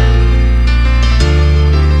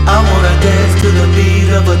 I wanna dance to the beat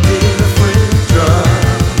of a different drum.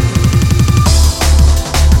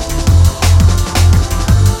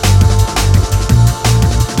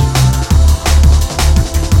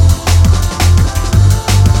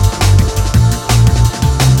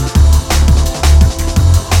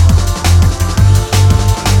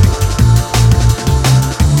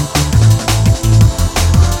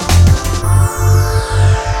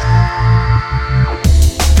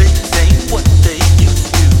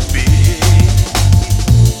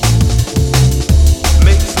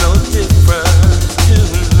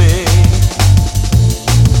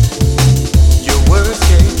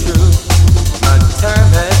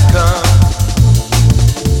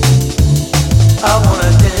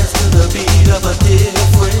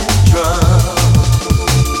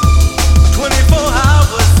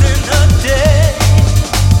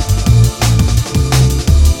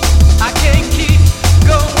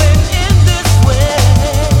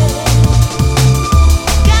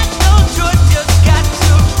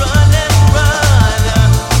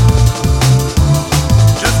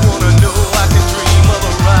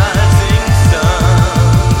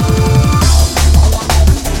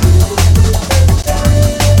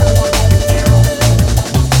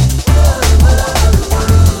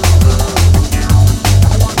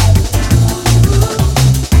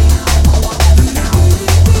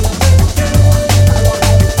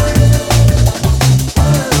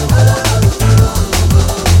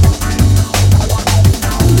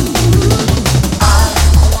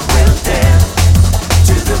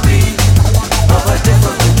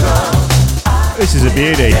 This is a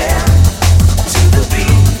beauty.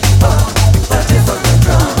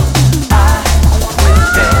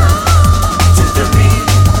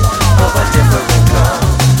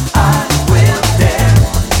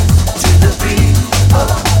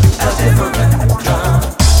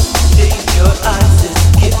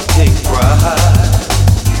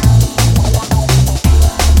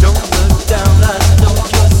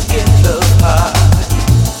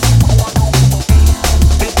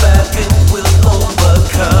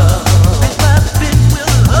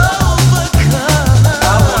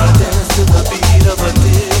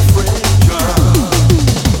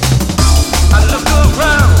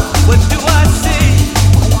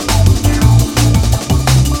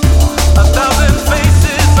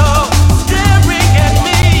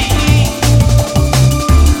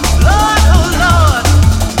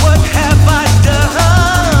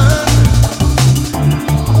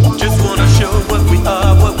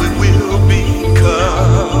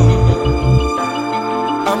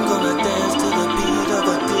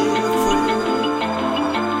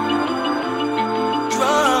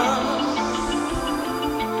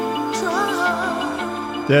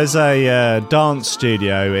 There's a dance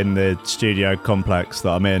studio in the studio complex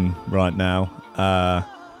that I'm in right now.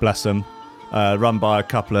 Bless them. Run by a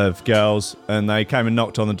couple of girls, and they came and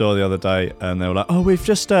knocked on the door the other day, and they were like, "Oh, we've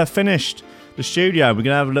just finished the studio. We're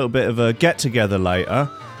gonna have a little bit of a get together later.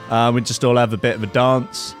 We just all have a bit of a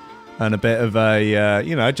dance and a bit of a,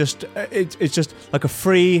 it's just like a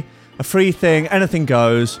free thing. Anything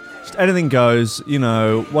goes. Just anything goes.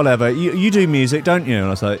 Whatever. You do music, don't you?" And I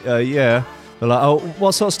was like, "Yeah." They're like, "Oh,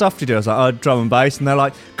 what sort of stuff do you do?" I was like, "Oh, drum and bass." And they're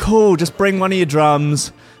like, "Cool, just bring one of your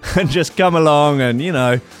drums and just come along and,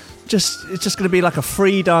 it's just going to be like a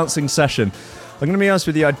free dancing session." I'm going to be honest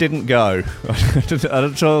with you, I didn't go. I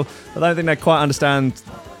don't think they quite understand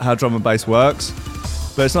how drum and bass works.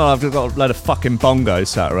 But it's not like I've got a load of fucking bongos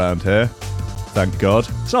sat around here. Thank God.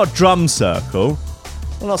 It's not a drum circle.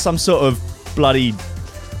 Well, not some sort of bloody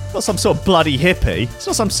hippie. It's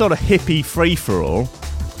not some sort of hippie free-for-all.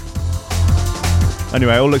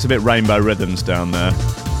 Anyway, it all looks a bit Rainbow Rhythms down there.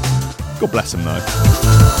 God bless them, though.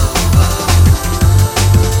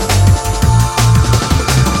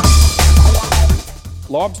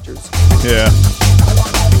 Lobsters. Yeah.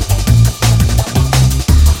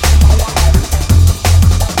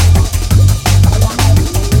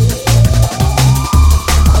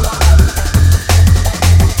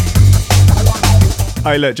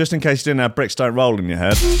 Hey, look, just in case you didn't have Bricks Don't Roll in your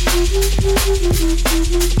head.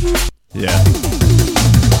 Yeah.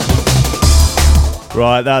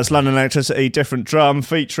 Right, that's London Electricity, Different Drum,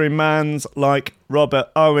 featuring mans like Robert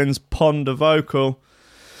Owens, Ponder Vocal.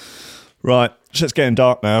 Right, shit's getting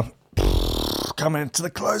dark now. Coming to the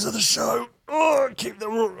close of the show. Oh, keep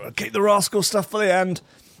the rascal stuff for the end.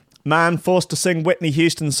 Man forced to sing Whitney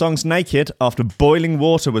Houston songs naked after boiling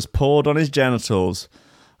water was poured on his genitals.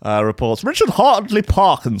 Reports Richard Hartley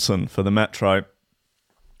Parkinson for the Metro.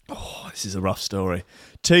 Oh, this is a rough story.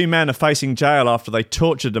 2 men are facing jail after they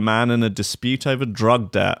tortured a man in a dispute over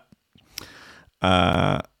drug debt.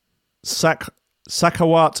 Sakawat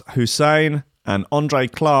Hussain and Andre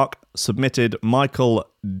Clark submitted Michael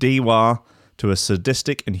Dewa to a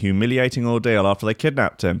sadistic and humiliating ordeal after they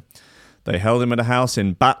kidnapped him. They held him at a house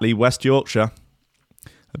in Batley, West Yorkshire.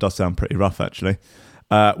 That does sound pretty rough, actually.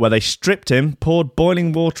 Where they stripped him, poured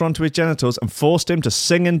boiling water onto his genitals, and forced him to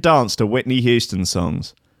sing and dance to Whitney Houston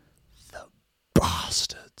songs.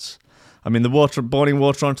 Bastards. I mean, the boiling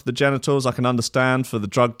water onto the genitals, I can understand for the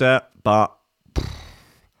drug debt, but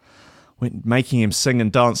making him sing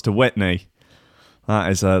and dance to Whitney,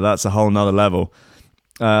 that's a whole nother level.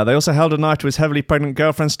 They also held a knife to his heavily pregnant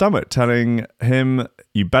girlfriend's stomach, telling him,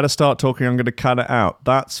 "You better start talking, I'm going to cut it out."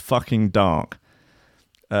 That's fucking dark.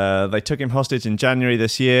 They took him hostage in January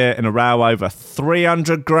this year in a row over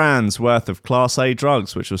 300 grand's worth of Class A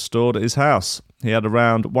drugs, which was stored at his house. He had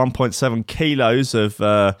around 1.7 kilos of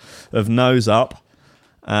nose up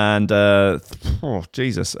and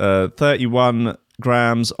 31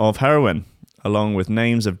 grams of heroin, along with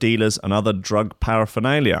names of dealers and other drug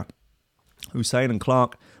paraphernalia. Hussain and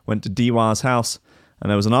Clark went to Dewa's house, and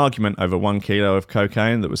there was an argument over 1 kilo of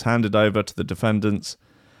cocaine that was handed over to the defendants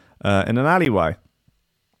in an alleyway.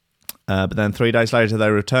 But then 3 days later, they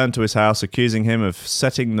returned to his house, accusing him of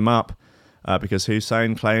setting them up because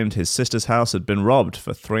Hussain claimed his sister's house had been robbed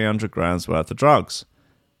for 300 grams worth of drugs.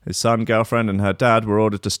 His son, girlfriend, and her dad were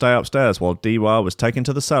ordered to stay upstairs while Dewa was taken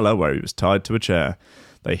to the cellar where he was tied to a chair.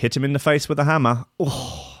 They hit him in the face with a hammer.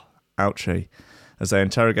 Oh, ouchie. As they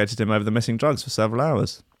interrogated him over the missing drugs for several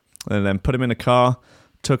hours. They then put him in a car,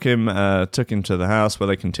 took him to the house where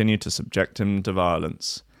they continued to subject him to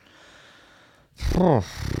violence.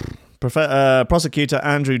 Prosecutor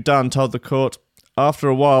Andrew Dunn told the court, after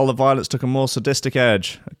a while, the violence took a more sadistic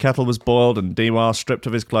edge. A kettle was boiled and Diwar stripped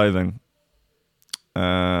of his clothing.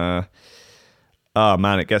 Oh,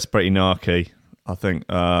 man, it gets pretty narky. I think,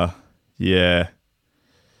 yeah.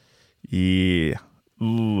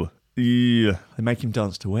 Ooh. Yeah. They make him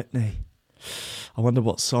dance to Whitney. I wonder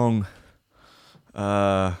what song.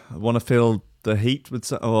 I want to feel the heat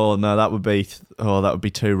with. Oh no, that would be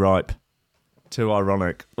too ripe, too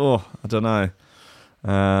ironic. Oh, I don't know.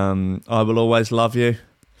 I will always love you.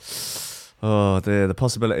 Oh dear, the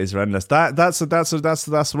possibilities are endless.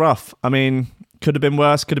 That's rough. I mean, could have been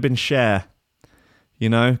worse. Could have been Cher. You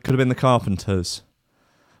know, could have been the Carpenters.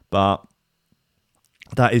 But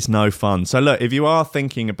that is no fun. So look, if you are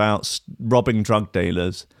thinking about robbing drug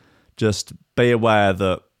dealers, just be aware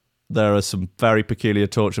that there are some very peculiar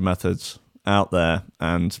torture methods out there,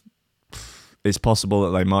 and it's possible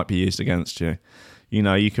that they might be used against you. You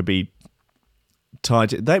know, you could be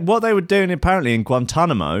tied. What they were doing apparently in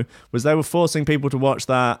Guantanamo was they were forcing people to watch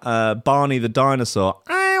that Barney the Dinosaur,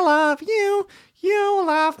 I love you, you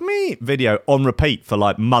love me video on repeat for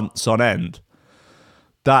like months on end.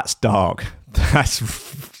 That's dark.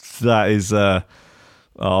 That is.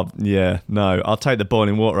 Oh yeah, no. I'll take the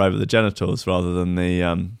boiling water over the genitals rather than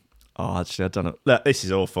the. Oh, actually, I don't know. Look, this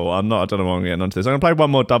is awful. I don't know why I'm getting onto this. I'm gonna play one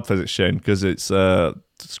more Dub Physics tune because it's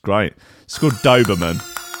great. It's called Doberman.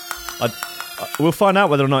 We'll find out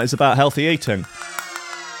whether or not it's about healthy eating.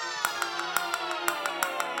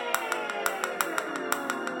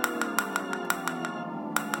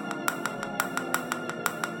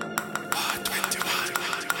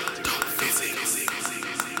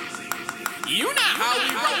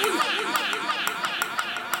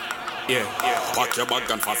 Pack your bag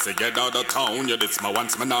and fast get out of town. You this my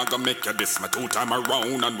once, me nah gonna make you this my 2 time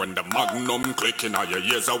around. And when the magnum clicking all your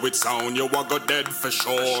ears out with sound, you will go dead for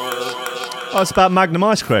sure. Oh, it's about Magnum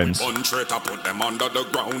ice creams. Country to put them under the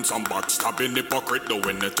ground. Some backstabbing hypocrite do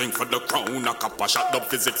anything for the crown. A couple shot Dub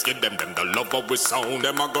Physics give them the love of with sound.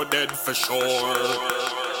 Them a go dead for sure.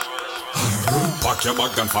 Pack your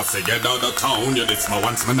bag and fast get out of town. You this my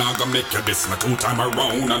once, me nah gonna make you this my 2 time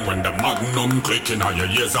around. And when the magnum clicking all your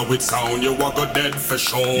ears out with sound, you will go dead for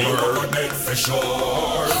sure. You will go dead for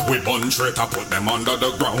sure. We bunch it to put them under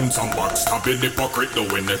the ground. Some backstabbing hypocrite do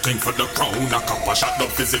anything for the crown. A couple shot Dub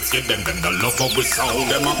Physics give them the love of with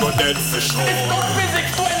sound. Them a go dead for sure. Dub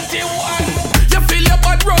Physics 21. You feel your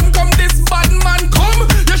bad run, come this bad man come.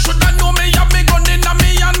 You shoulda know me, have me gun inna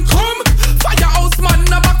me and come. Firehouse man,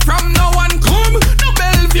 no back from no one come. No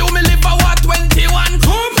Bellevue, me live a what 21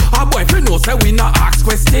 come. A boy fi know say we not ask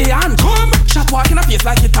question come. Shot walk in a face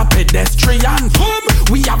like it a pedestrian come.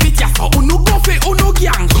 We have it ya so unu go fi unu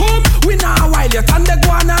gang come. We nah while yet and the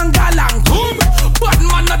guan and galang come. Bad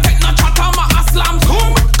man no take no chat on my aslam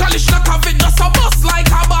come. Kalish not have it just a bust like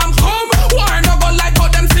a bomb come. War no go like how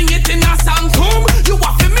them sing it in a song come. You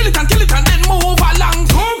have fi militant kill it and then move along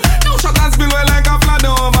come. No shot and spill well like a flood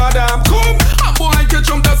over dam come. A boy catch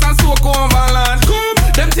jump dust and soak over land come.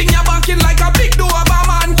 Them thing you barking like a big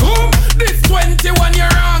Doberman come. This 21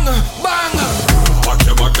 you're wrong, bang. Pack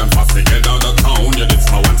your bag and fast get out of town. You this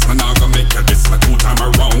my once, me nah gonna make you this my 2 time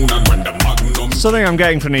around. And when the magnum. Something I'm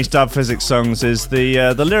getting from these Dub Physics songs is the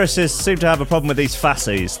lyricists seem to have a problem with these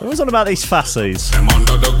fassies. They're always on about these fassies. Them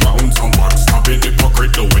under the ground, some backstabbing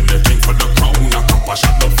hypocrite doing the thing for the crown. A couple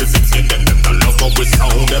shot Dub Physics give them the love of with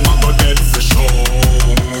sound. Them a go dead for sure.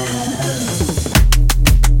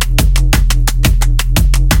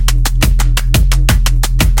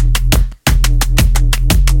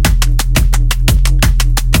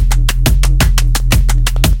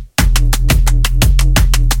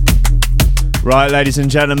 Right, ladies and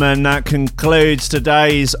gentlemen, that concludes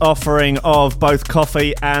today's offering of both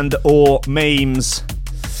coffee and or memes.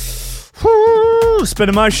 Woo, it's been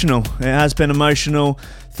emotional. It has been emotional.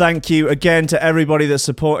 Thank you again to everybody that's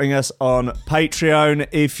supporting us on Patreon.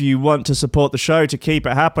 If you want to support the show to keep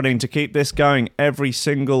it happening, to keep this going every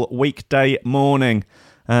single weekday morning,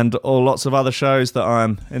 and lots of other shows that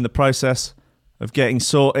I'm in the process of getting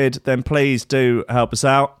sorted, then please do help us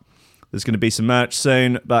out. There's going to be some merch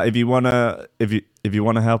soon, but if you want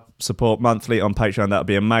to help support monthly on Patreon, that would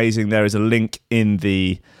be amazing. There is a link in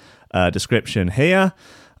the description here,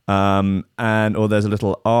 or there's a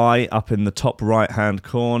little eye up in the top right-hand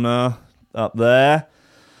corner up there,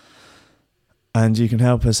 and you can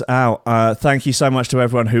help us out. Thank you so much to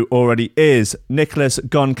everyone who already is. Nicholas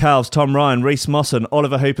Goncalves, Tom Ryan, Reese Mosson,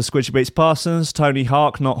 Oliver Hooper, Squidgy Beats Parsons, Tony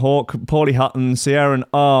Hark, Not Hawk, Paulie Hutton, Sierra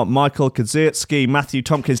R, Michael Kaczynski, Matthew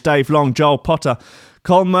Tompkins, Dave Long, Joel Potter,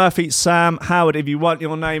 Cole Murphy, Sam Howard. If you want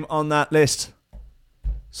your name on that list,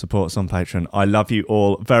 support us on Patreon. I love you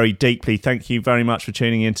all very deeply. Thank you very much for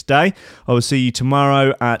tuning in today. I will see you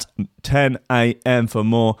tomorrow at 10 a.m. for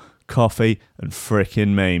more coffee and frickin'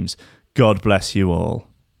 memes. God bless you all.